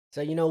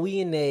So, we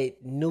in that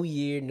new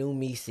year, new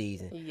me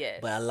season. Yes.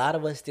 But a lot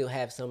of us still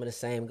have some of the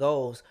same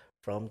goals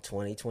from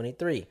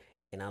 2023.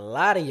 And a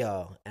lot of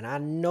y'all, and I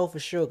know for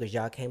sure because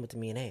y'all came up to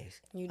me and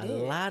asked, You a did.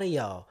 lot of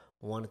y'all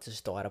wanted to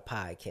start a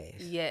podcast.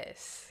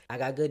 Yes. I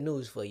got good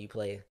news for you,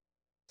 player.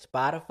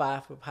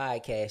 Spotify for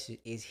podcasts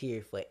is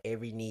here for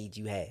every need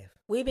you have.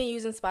 We've been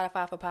using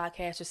Spotify for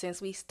podcasters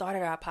since we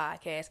started our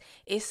podcast.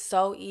 It's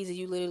so easy.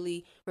 You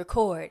literally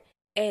record,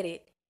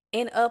 edit,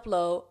 and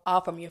upload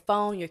all from your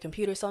phone, your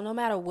computer. So no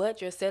matter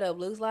what your setup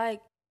looks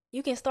like,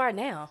 you can start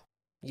now.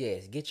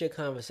 Yes, get your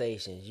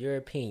conversations, your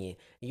opinion,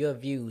 your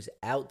views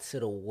out to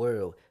the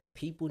world.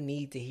 People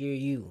need to hear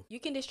you. You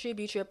can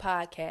distribute your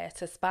podcast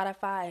to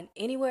Spotify and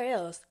anywhere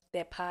else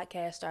that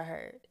podcasts are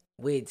heard.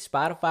 With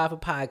Spotify for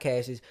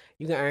podcasters,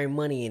 you can earn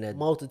money in a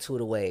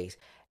multitude of ways.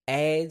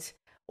 Ads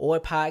or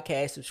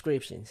podcast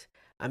subscriptions.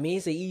 I mean,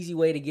 it's an easy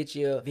way to get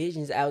your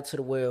visions out to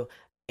the world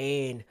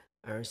and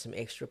earn some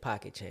extra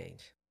pocket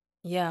change.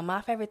 Yeah, my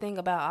favorite thing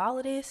about all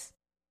of this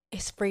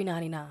is free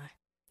 99.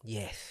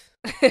 Yes.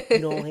 They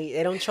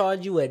don't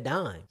charge you a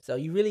dime. So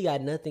you really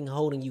got nothing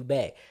holding you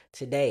back.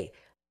 Today,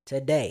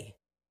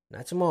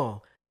 not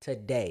tomorrow,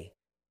 today.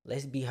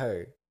 Let's be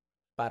heard.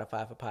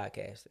 Spotify for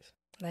podcasters.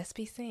 Let's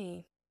be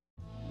seen.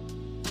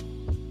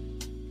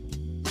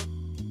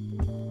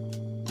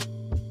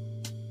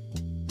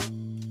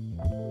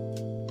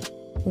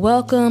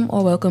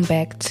 Welcome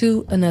back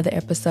to another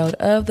episode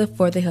of the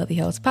For the Healthy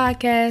Health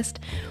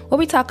podcast, where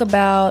we talk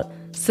about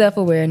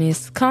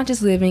self-awareness,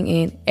 conscious living,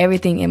 and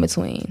everything in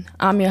between.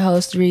 I'm your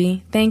host,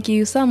 Ree. Thank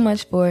you so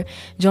much for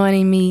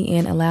joining me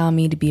and allowing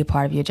me to be a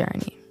part of your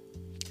journey.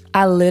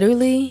 I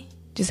literally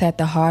just had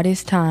the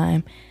hardest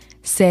time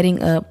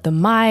setting up the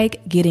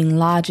mic, getting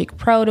Logic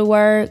Pro to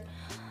work.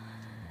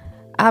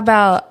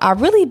 I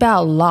really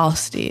about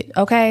lost it,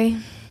 okay?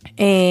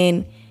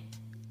 And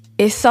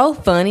it's so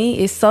funny,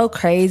 it's so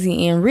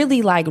crazy, and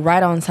really like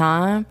right on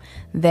time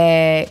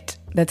that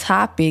the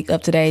topic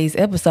of today's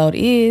episode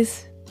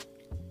is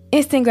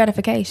instant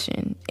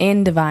gratification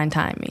and divine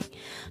timing.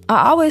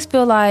 I always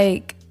feel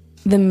like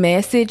the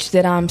message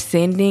that I'm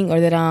sending or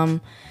that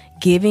I'm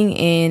giving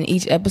in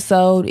each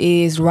episode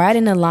is right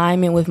in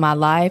alignment with my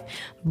life,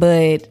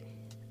 but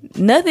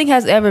nothing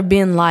has ever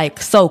been like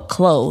so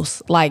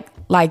close, like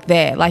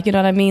that. Like, you know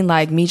what I mean?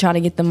 Like me trying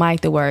to get the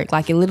mic to work.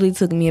 Like it literally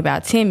took me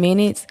about 15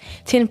 minutes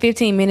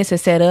to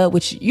set up,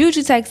 which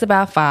usually takes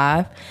about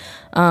 5.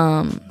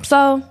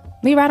 So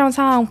we right on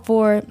time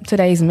for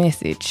today's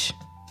message.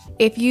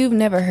 If you've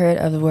never heard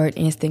of the word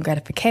instant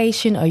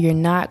gratification or you're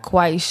not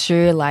quite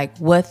sure like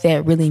what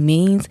that really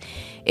means,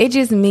 it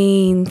just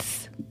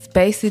means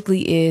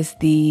basically is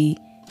the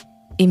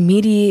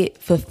immediate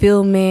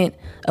fulfillment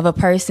of a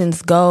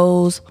person's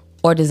goals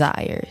or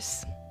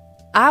desires.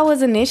 I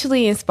was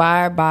initially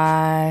inspired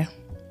by,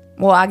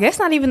 well, I guess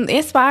not even,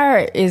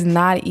 inspired is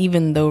not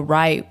even the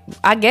right,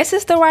 I guess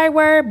it's the right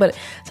word, but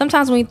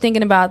sometimes when you're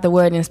thinking about the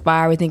word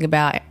inspire, we think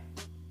about,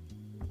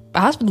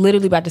 I was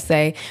literally about to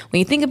say,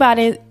 when you think about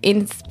it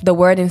in the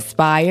word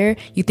inspire,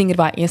 you think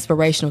about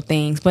inspirational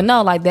things. But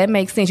no, like that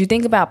makes sense. You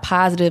think about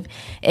positive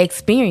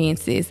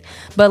experiences.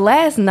 But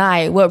last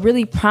night, what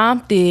really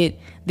prompted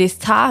this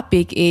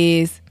topic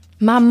is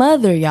my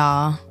mother,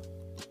 y'all.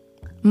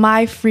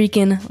 My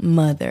freaking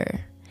mother.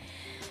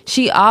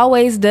 She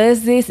always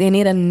does this and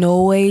it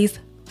annoys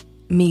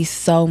me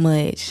so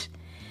much.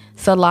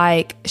 So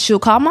like, she'll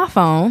call my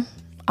phone,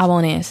 I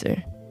won't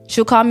answer.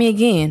 She'll call me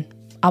again,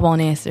 I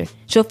won't answer.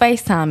 She'll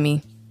FaceTime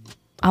me,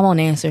 I won't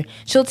answer.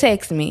 She'll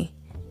text me.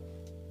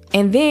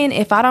 And then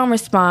if I don't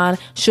respond,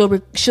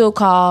 she'll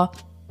call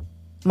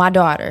my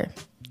daughter.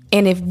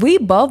 And if we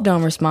both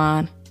don't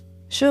respond,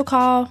 she'll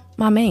call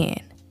my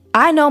man.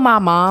 I know my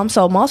mom,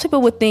 so most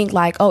people would think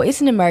like, oh, it's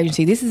an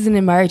emergency. This is an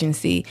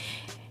emergency.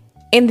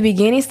 In the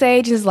beginning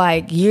stages,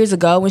 like years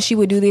ago when she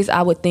would do this,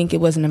 I would think it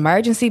was an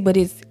emergency, but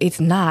it's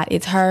not.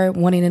 It's her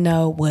wanting to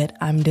know what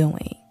I'm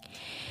doing.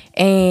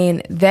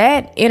 And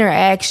that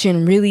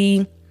interaction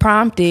really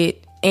prompted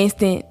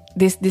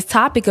this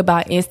topic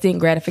about instant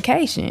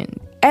gratification.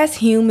 As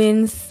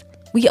humans,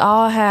 we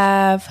all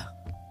have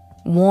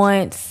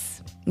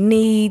wants,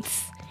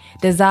 needs,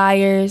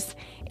 desires,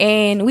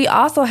 and we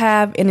also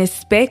have an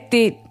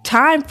expected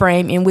time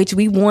frame in which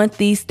we want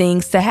these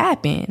things to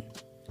happen.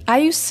 I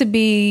used to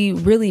be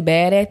really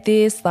bad at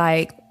this,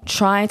 like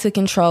trying to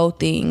control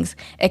things,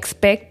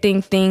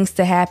 expecting things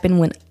to happen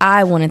when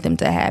I wanted them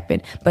to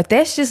happen. But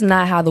that's just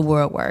not how the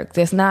world works.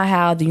 That's not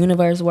how the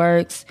universe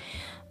works.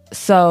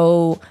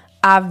 So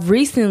I've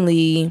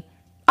recently,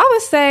 I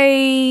would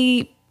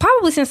say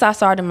probably since I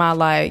started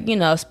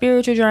my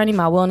spiritual journey,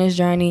 my wellness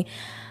journey,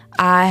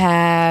 I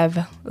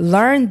have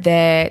learned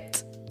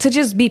that to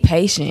just be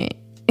patient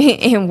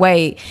and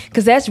wait,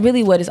 because that's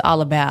really what it's all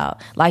about.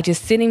 Like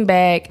just sitting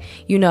back,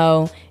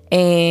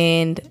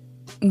 and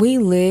we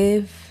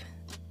live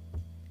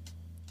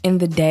in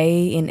the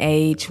day and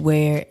age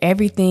where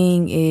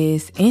everything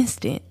is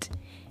instant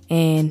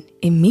and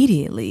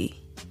immediately.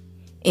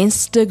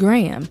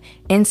 Instagram,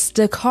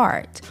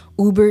 Instacart,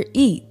 Uber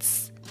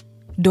Eats,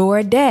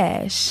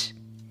 DoorDash,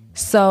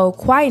 So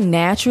quite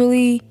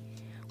naturally,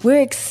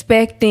 we're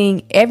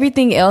expecting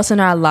everything else in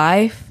our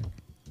life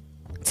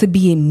to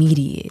be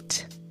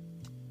immediate,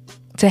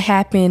 to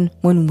happen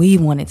when we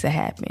want it to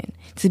happen,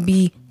 to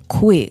be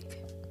quick.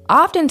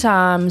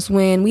 Oftentimes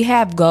when we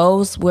have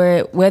goals,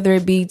 whether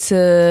it be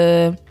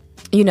to,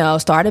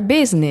 start a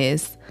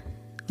business,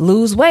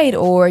 lose weight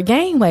or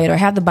gain weight or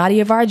have the body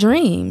of our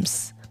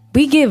dreams,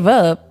 we give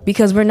up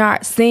because we're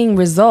not seeing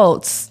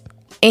results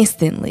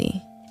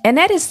instantly. And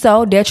that is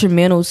so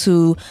detrimental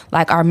to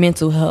like our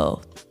mental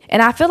health.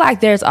 And I feel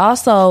like there's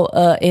also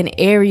an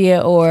area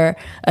or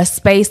a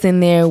space in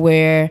there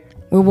where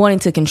we're wanting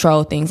to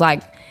control things.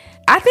 Like,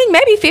 I think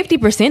maybe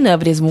 50%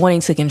 of it is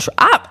wanting to control.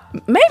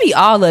 Maybe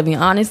all of it,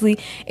 honestly,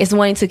 is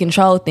wanting to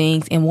control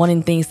things and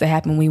wanting things to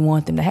happen when we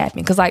want them to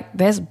happen. Because like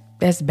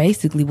that's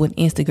basically what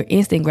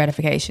instant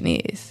gratification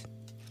is.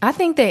 I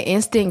think that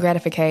instant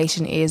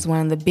gratification is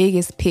one of the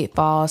biggest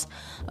pitfalls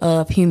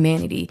of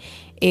humanity.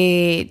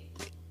 It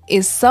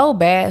is so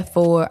bad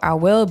for our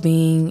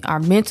well-being, our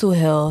mental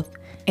health,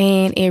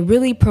 and it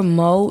really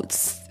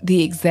promotes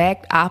the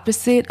exact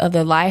opposite of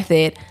the life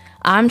that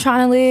I'm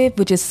trying to live,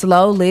 which is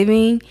slow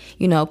living,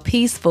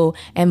 peaceful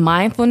and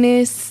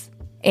mindfulness.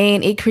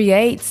 And it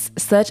creates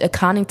such a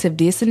cognitive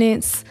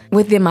dissonance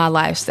within my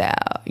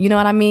lifestyle. You know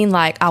what I mean?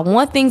 Like, I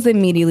want things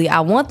immediately. I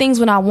want things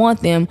when I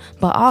want them,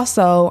 but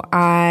also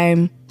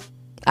I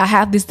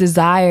have this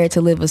desire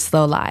to live a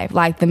slow life.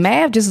 Like the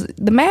math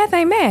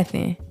ain't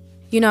mathing.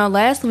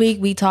 Last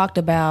week we talked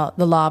about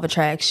the law of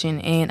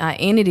attraction, and I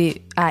ended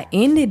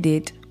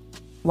it.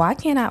 Why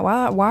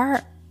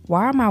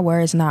are my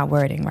words not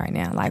wording right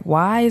now? Like,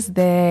 why is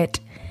that?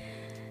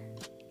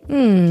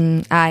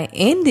 I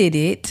ended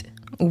it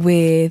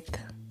with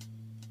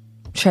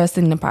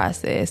trusting the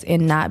process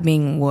and not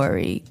being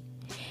worried.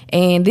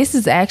 And this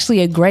is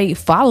actually a great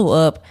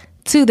follow-up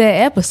to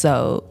that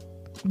episode,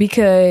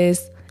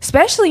 because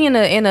especially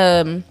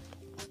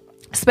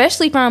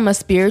especially from a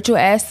spiritual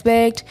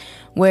aspect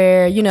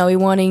where, you're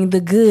wanting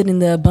the good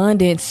and the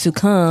abundance to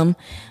come,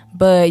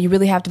 but you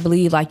really have to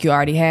believe like you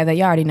already have that.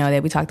 You already know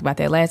that. We talked about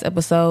that last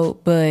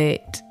episode.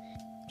 But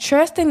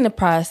trusting the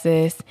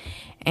process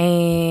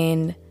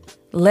and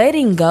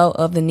letting go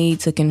of the need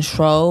to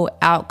control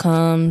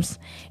outcomes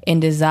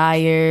and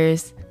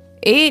desires,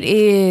 it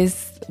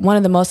is one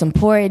of the most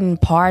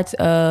important parts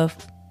of,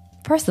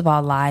 first of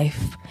all,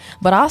 life,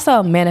 but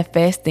also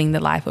manifesting the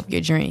life of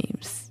your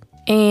dreams.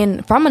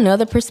 And from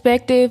another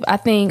perspective, I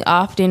think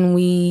often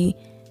we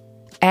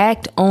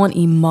act on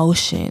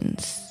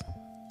emotions.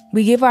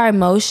 We give our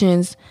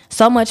emotions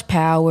so much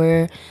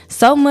power,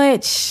 so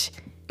much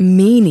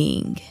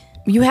meaning.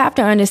 You have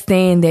to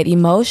understand that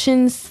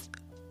emotions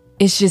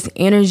is just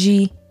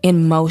energy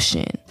in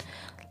motion.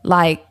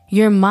 Like,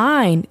 your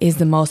mind is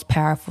the most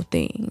powerful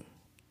thing.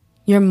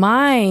 Your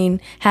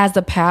mind has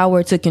the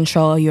power to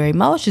control your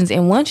emotions.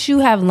 And once you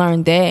have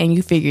learned that and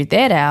you figured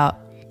that out,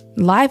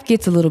 life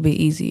gets a little bit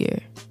easier.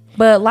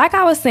 But like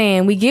I was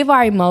saying, we give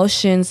our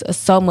emotions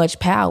so much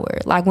power.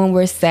 Like when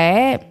we're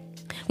sad,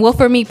 well,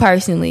 for me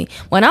personally,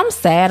 when I'm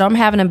sad or I'm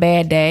having a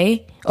bad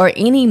day or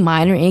any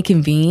minor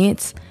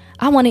inconvenience,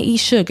 I want to eat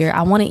sugar.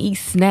 I want to eat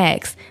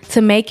snacks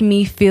to make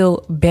me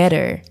feel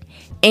better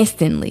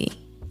instantly.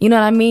 You know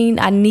what I mean?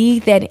 I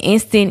need that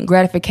instant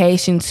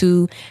gratification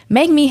to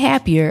make me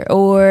happier,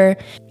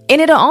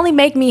 and it'll only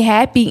make me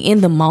happy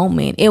in the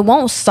moment. It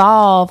won't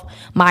solve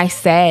my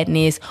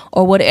sadness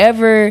or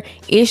whatever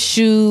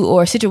issue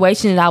or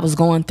situation that I was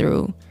going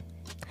through.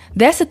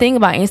 That's the thing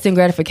about instant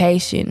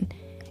gratification.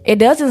 It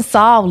doesn't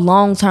solve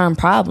long-term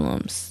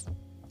problems.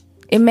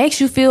 It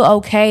makes you feel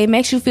okay. It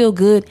makes you feel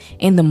good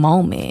in the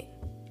moment.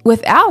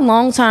 Without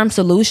long-term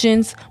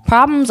solutions,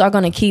 problems are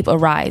going to keep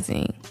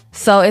arising.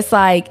 So it's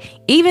like,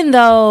 even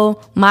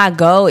though my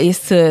goal is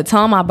to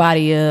tone my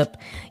body up,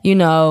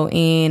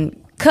 and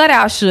cut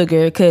out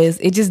sugar because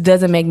it just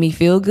doesn't make me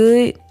feel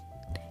good,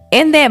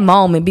 in that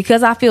moment,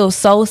 because I feel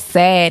so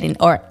sad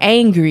or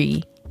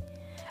angry,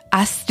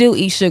 I still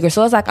eat sugar.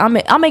 So it's like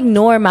I'm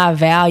ignoring my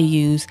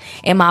values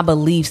and my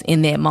beliefs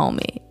in that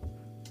moment.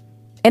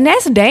 And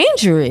that's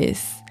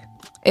dangerous.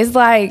 It's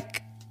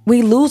like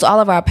we lose all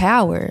of our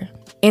power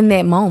in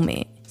that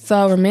moment.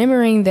 So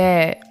remembering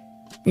that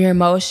your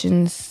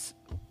emotions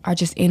are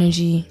just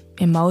energy,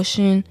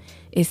 emotion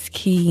is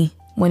key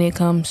when it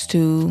comes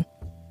to,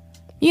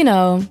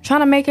 trying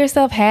to make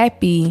yourself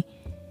happy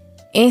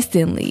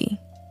instantly.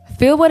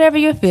 Feel whatever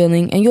you're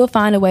feeling and you'll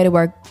find a way to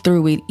work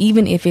through it,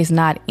 even if it's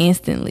not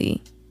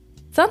instantly.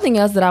 Something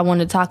else that I want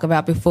to talk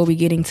about before we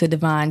get into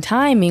divine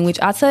timing, which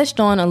I touched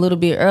on a little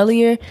bit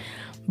earlier,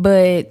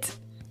 but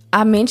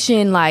I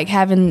mentioned like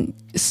having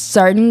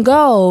certain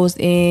goals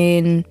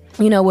in,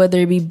 whether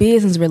it be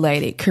business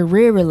related,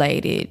 career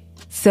related,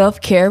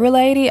 self-care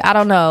related, I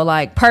don't know,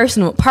 like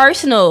personal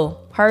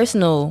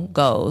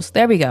goals.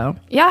 There we go.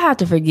 Y'all have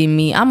to forgive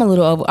me.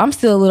 I'm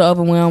still a little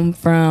overwhelmed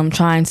from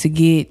trying to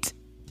get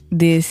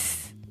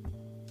this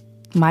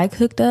mic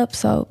hooked up,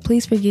 so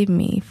please forgive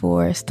me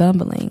for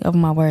stumbling over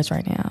my words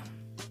right now.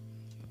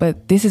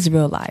 But this is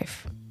real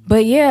life.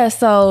 But yeah,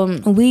 so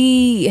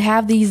we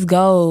have these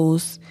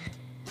goals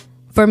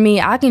for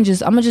me, I'm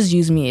gonna just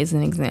use me as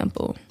an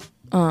example.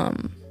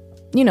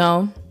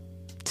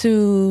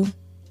 To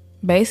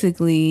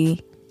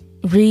basically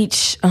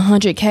reach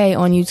 100K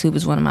on YouTube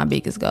is one of my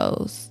biggest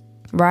goals,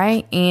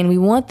 right? And we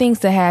want things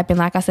to happen,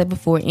 like I said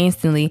before,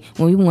 instantly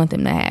when we want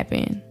them to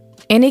happen.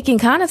 And it can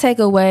kind of take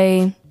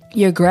away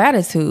your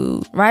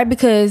gratitude, right?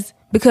 Because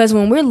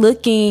when we're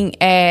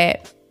looking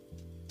at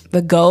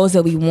the goals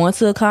that we want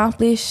to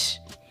accomplish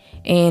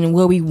and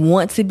where we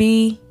want to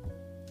be,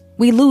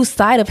 we lose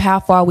sight of how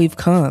far we've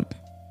come.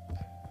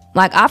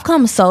 Like, I've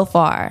come so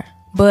far,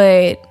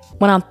 but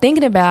when I'm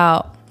thinking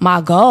about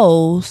my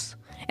goals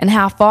and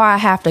how far I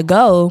have to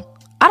go,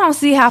 I don't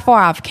see how far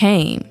I've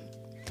came.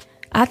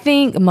 I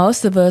think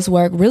most of us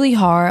work really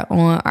hard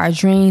on our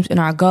dreams and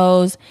our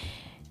goals.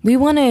 We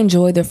want to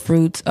enjoy the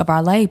fruits of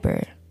our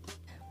labor.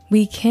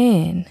 We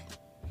can,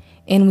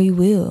 and we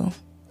will.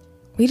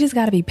 We just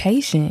got to be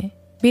patient.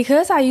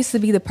 Because I used to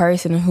be the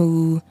person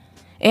who,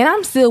 and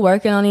I'm still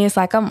working on this,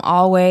 like I'm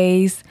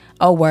always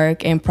a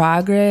work in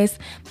progress,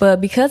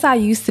 but because I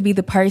used to be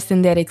the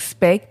person that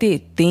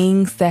expected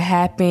things to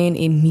happen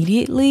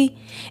immediately,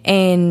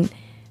 and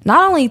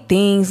not only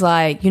things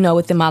like,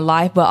 within my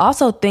life, but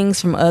also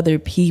things from other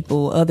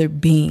people, other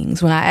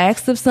beings. When I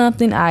asked of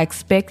something, I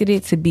expected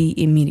it to be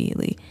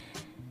immediately.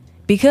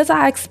 Because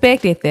I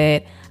expected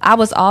that, I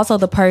was also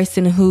the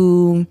person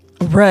who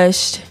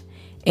rushed.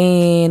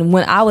 And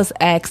when I was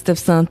asked of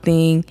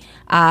something,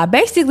 I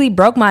basically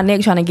broke my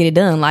neck trying to get it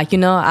done. Like,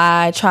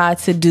 I tried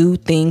to do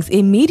things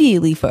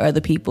immediately for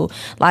other people.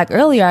 Like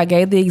earlier, I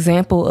gave the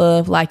example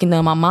of my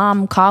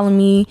mom calling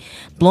me,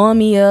 blowing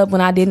me up when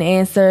I didn't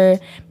answer,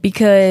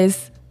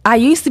 because I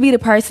used to be the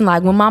person,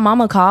 like when my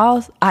mama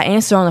calls, I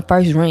answer on the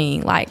first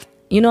ring. Like,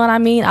 you know what I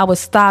mean? I would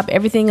stop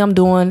everything I'm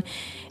doing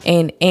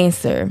and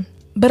answer.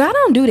 But I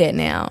don't do that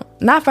now.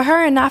 Not for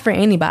her and not for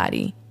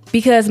anybody.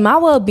 Because my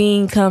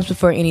well-being comes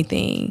before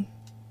anything.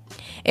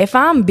 If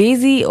I'm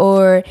busy,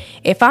 or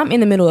if I'm in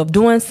the middle of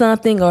doing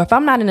something, or if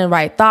I'm not in the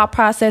right thought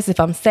process, if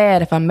I'm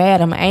sad, if I'm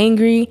mad, I'm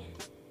angry,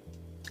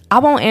 I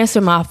won't answer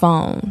my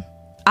phone.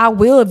 I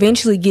will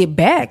eventually get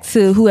back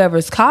to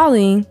whoever's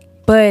calling,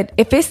 but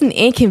if it's an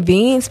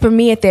inconvenience for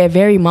me at that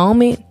very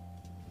moment,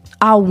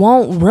 I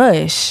won't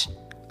rush.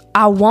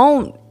 I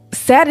won't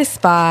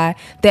satisfy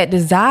that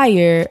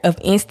desire of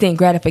instant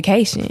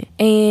gratification.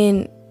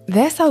 And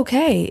that's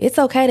okay. It's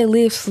okay to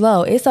live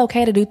slow. It's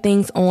okay to do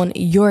things on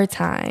your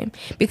time.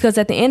 Because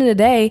at the end of the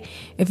day,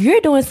 if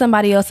you're doing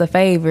somebody else a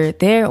favor,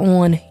 they're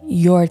on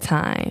your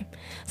time.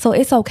 So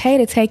it's okay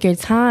to take your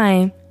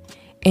time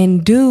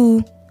and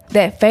do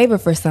that favor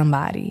for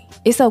somebody.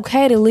 It's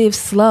okay to live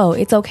slow.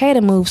 It's okay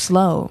to move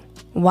slow.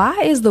 Why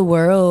is the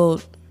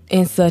world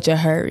in such a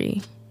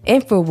hurry?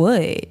 And for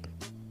what?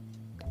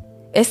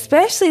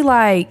 Especially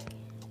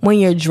when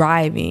you're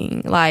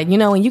driving,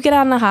 when you get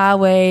out on the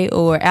highway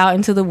or out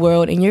into the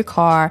world in your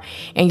car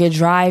and you're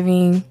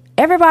driving,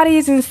 everybody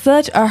is in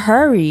such a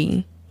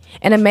hurry.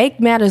 And to make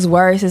matters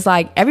worse, it's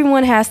like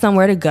everyone has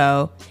somewhere to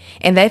go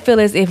and they feel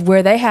as if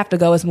where they have to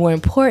go is more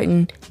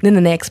important than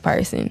the next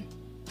person.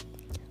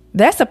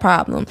 That's a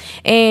problem.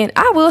 And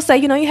I will say,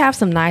 you have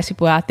some nice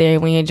people out there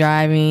when you're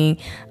driving.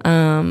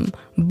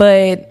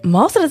 But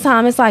most of the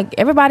time, it's like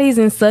everybody's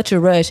in such a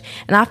rush.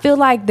 And I feel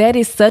like that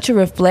is such a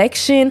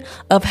reflection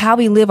of how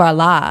we live our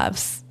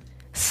lives.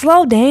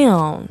 Slow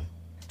down.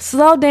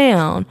 Slow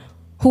down.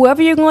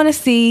 Whoever you're going to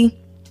see,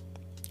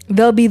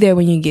 they'll be there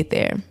when you get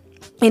there.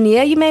 And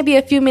yeah, you may be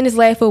a few minutes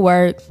late for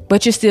work,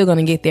 but you're still going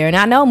to get there. And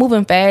I know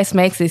moving fast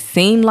makes it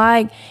seem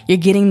like you're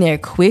getting there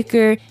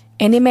quicker.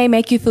 And it may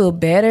make you feel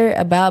better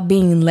about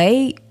being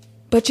late,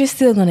 but you're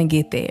still going to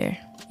get there.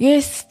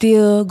 You're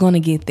still going to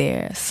get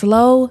there.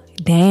 Slow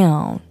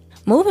down.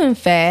 Moving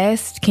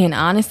fast can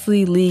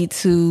honestly lead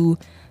to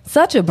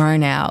such a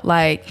burnout.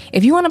 Like,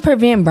 if you want to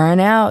prevent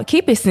burnout,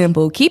 keep it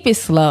simple. Keep it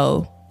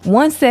slow.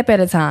 One step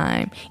at a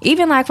time.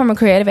 Even from a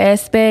creative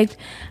aspect,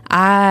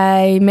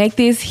 I make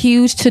this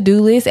huge to-do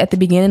list at the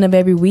beginning of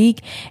every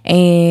week.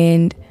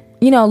 And,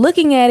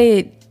 looking at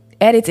it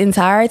at its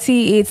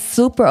entirety, it's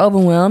super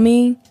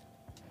overwhelming.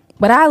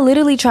 But I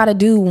literally try to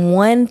do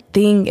one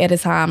thing at a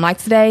time. Like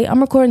today,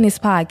 I'm recording this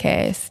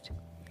podcast.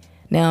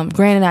 Now,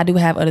 granted, I do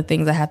have other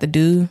things I have to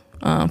do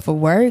for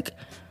work.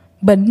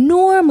 But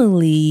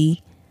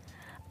normally,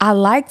 I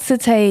like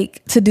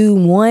to do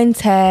one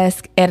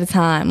task at a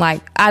time.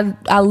 Like,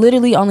 I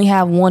literally only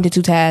have 1 to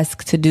 2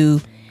 tasks to do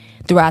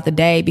throughout the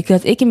day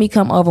because it can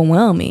become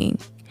overwhelming.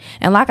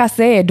 And like I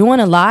said, doing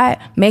a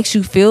lot makes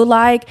you feel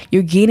like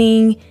you're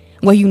getting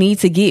where you need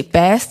to get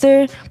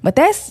faster, but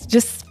that's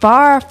just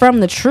far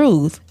from the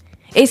truth.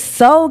 It's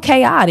so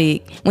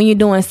chaotic when you're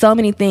doing so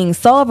many things,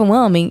 so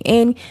overwhelming,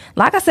 and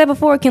like I said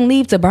before, it can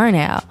lead to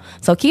burnout.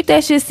 So keep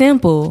that shit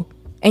simple,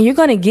 and you're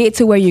gonna get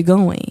to where you're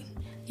going.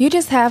 You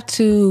just have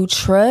to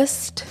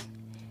trust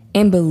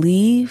and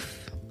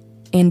believe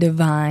in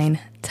divine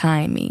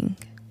timing.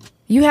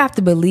 You have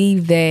to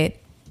believe that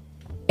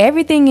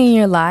everything in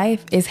your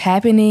life is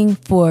happening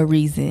for a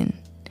reason.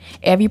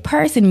 Every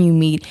person you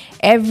meet,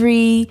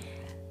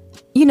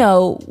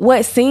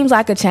 what seems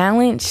like a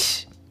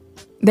challenge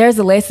there's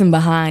a lesson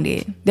behind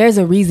it. There's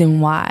a reason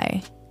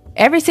why.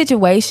 Every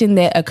situation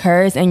that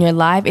occurs in your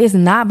life is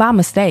not by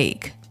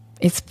mistake.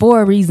 It's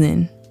for a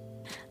reason.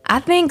 I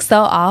think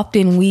so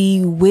often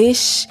we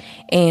wish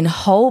and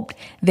hope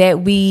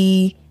that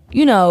we,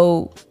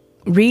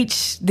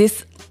 reach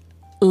this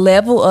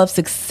level of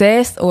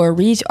success or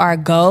reach our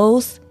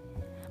goals.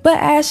 But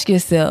ask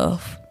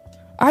yourself,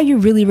 are you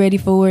really ready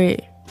for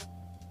it?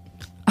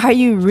 Are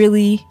you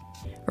really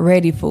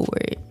ready for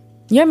it?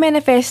 Your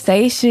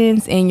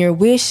manifestations and your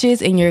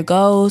wishes and your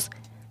goals,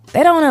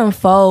 they don't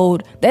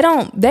unfold. They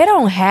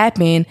don't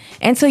happen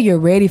until you're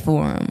ready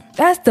for them.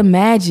 That's the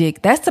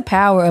magic. That's the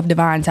power of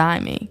divine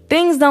timing.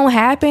 Things don't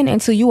happen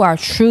until you are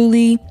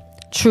truly,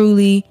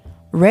 truly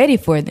ready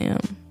for them.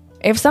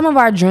 If some of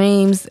our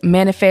dreams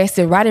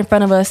manifested right in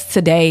front of us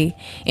today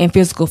in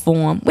physical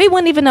form, we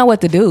wouldn't even know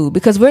what to do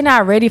because we're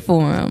not ready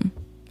for them.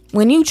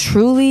 When you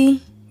truly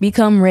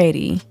become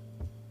ready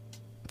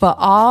for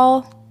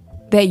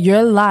all that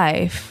your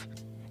life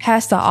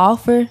has to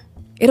offer,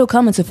 it'll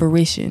come into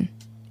fruition.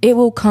 It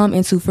will come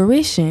into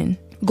fruition.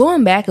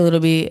 Going back a little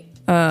bit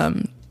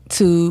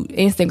to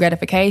instant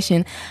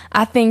gratification,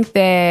 I think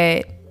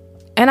that,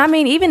 and I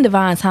mean, even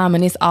divine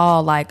timing, it's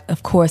all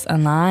of course,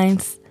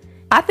 aligns.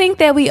 I think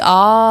that we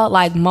all,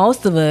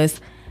 most of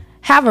us,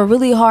 have a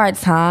really hard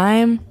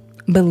time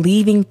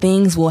believing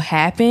things will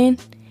happen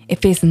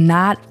if it's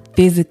not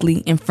physically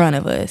in front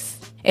of us.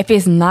 If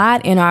it's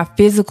not in our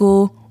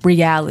physical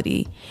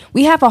reality,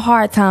 we have a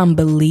hard time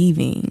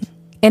believing.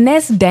 And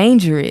that's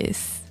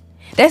dangerous.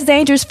 That's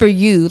dangerous for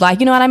you.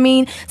 You know what I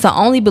mean? To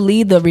only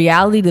believe the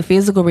reality, the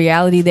physical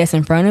reality that's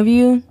in front of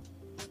you.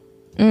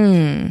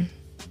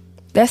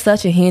 That's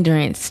such a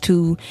hindrance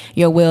to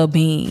your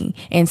well-being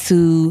and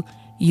to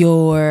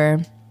your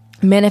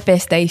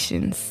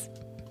manifestations.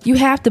 You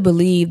have to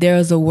believe there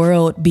is a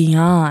world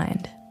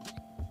beyond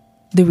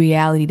the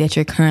reality that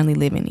you're currently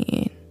living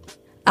in.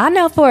 I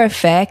know for a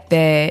fact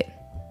that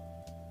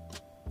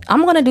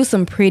I'm going to do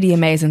some pretty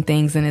amazing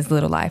things in this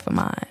little life of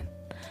mine.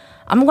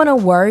 I'm going to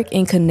work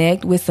and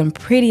connect with some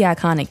pretty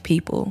iconic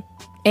people.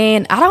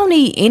 And I don't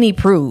need any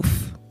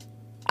proof.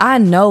 I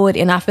know it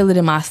and I feel it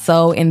in my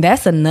soul, and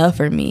that's enough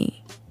for me.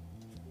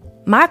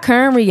 My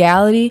current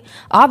reality,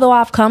 although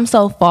I've come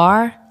so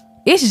far,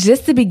 it's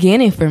just the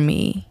beginning for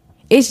me.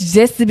 It's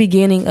just the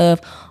beginning of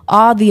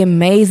all the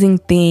amazing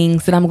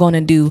things that I'm going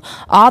to do,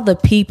 all the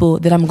people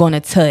that I'm going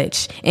to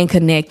touch and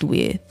connect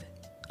with,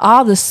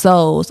 all the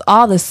souls,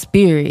 all the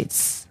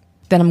spirits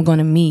that I'm going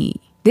to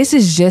meet. This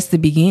is just the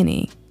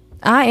beginning.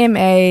 I am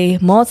a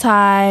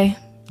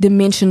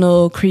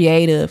multi-dimensional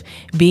creative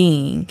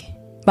being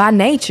by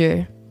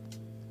nature.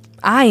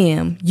 I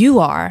am. You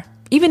are.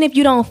 Even if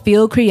you don't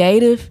feel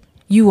creative,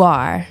 you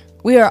are.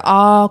 We are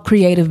all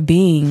creative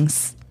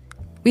beings.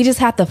 We just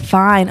have to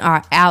find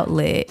our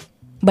outlet.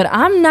 But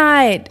I'm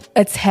not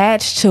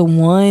attached to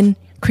one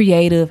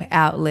creative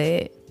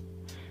outlet.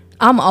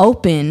 I'm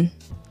open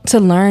to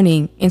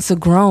learning and to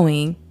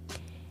growing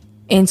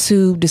and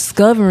to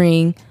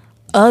discovering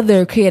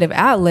other creative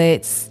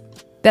outlets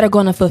that are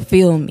going to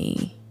fulfill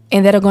me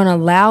and that are going to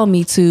allow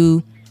me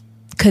to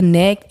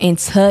connect and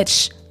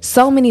touch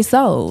so many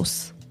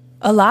souls.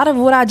 A lot of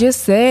what I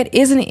just said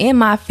isn't in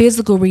my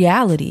physical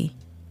reality.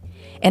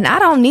 And I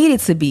don't need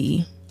it to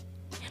be,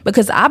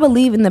 because I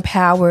believe in the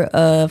power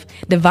of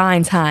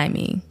divine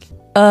timing,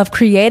 of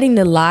creating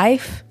the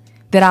life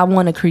that I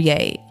want to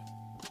create.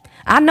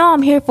 I know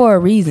I'm here for a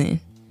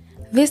reason.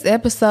 This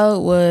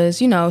episode was,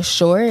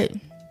 short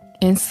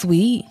and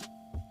sweet,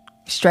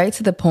 straight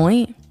to the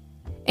point.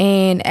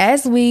 And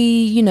as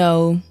we,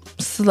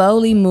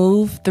 slowly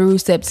move through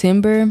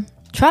September,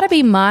 try to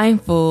be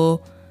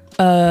mindful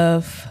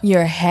of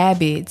your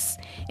habits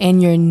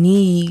and your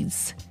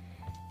needs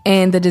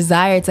and the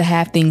desire to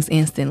have things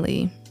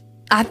instantly.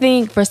 I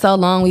think for so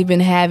long we've been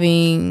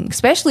having,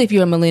 especially if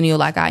you're a millennial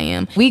like I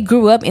am, we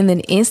grew up in an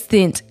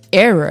instant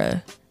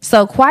era.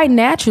 So quite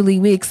naturally,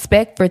 we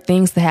expect for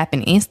things to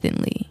happen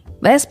instantly.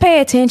 Let's pay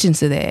attention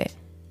to that.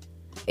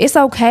 It's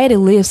okay to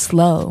live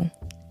slow.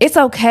 It's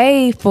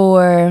okay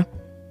for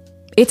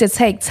it to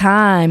take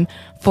time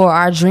for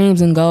our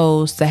dreams and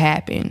goals to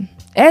happen,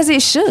 as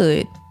it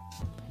should.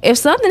 If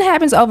something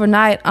happens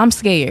overnight, I'm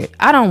scared.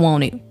 I don't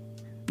want it.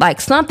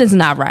 Something's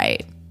not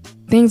right.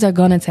 Things are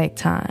gonna take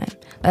time.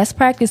 Let's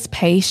practice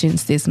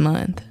patience this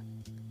month.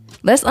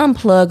 Let's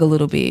unplug a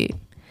little bit.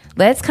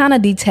 Let's kind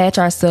of detach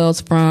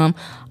ourselves from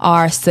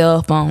our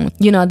cell phone,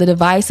 the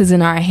devices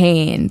in our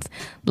hands.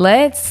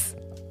 Let's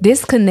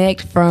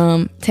disconnect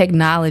from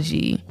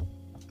technology,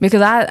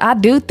 because I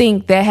do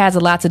think that has a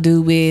lot to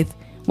do with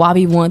why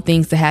we want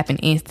things to happen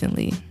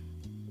instantly.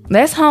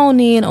 Let's hone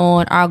in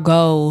on our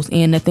goals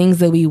and the things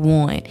that we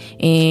want.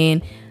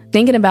 And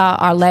thinking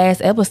about our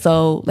last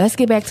episode, let's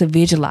get back to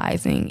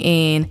visualizing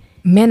and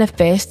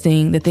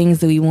manifesting the things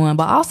that we want,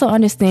 but also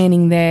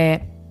understanding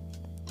that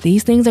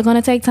these things are going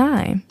to take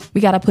time. We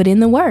got to put in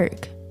the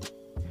work.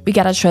 We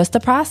got to trust the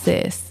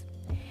process.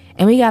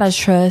 And we got to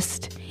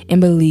trust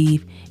and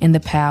believe in the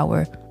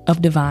power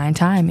of divine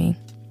timing.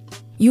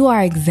 You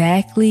are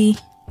exactly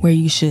where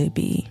you should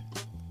be.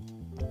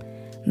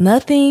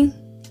 Nothing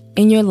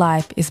in your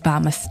life is by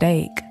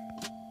mistake.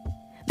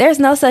 There's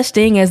no such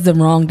thing as the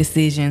wrong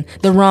decision,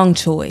 the wrong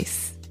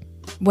choice.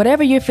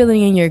 Whatever you're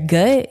feeling in your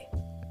gut,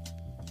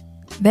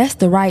 that's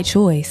the right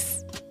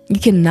choice. You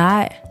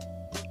cannot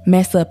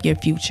mess up your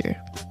future.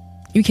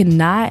 You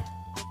cannot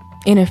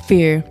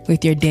interfere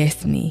with your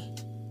destiny.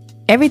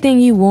 Everything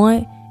you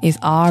want is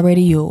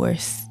already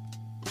yours.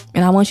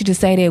 And I want you to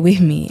say that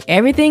with me.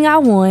 Everything I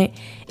want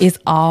is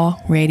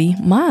already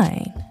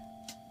mine.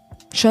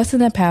 Trust in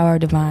the power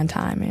of divine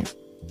timing.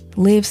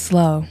 Live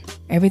slow.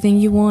 Everything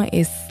you want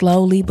is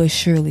slowly but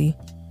surely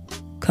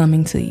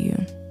coming to you.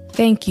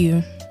 Thank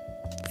you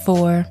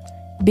for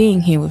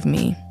being here with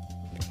me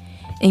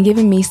and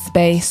giving me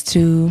space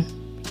to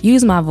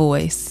use my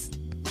voice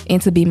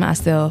and to be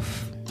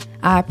myself.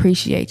 I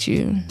appreciate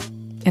you,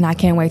 and I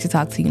can't wait to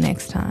talk to you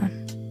next time.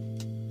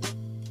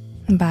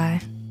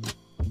 Bye.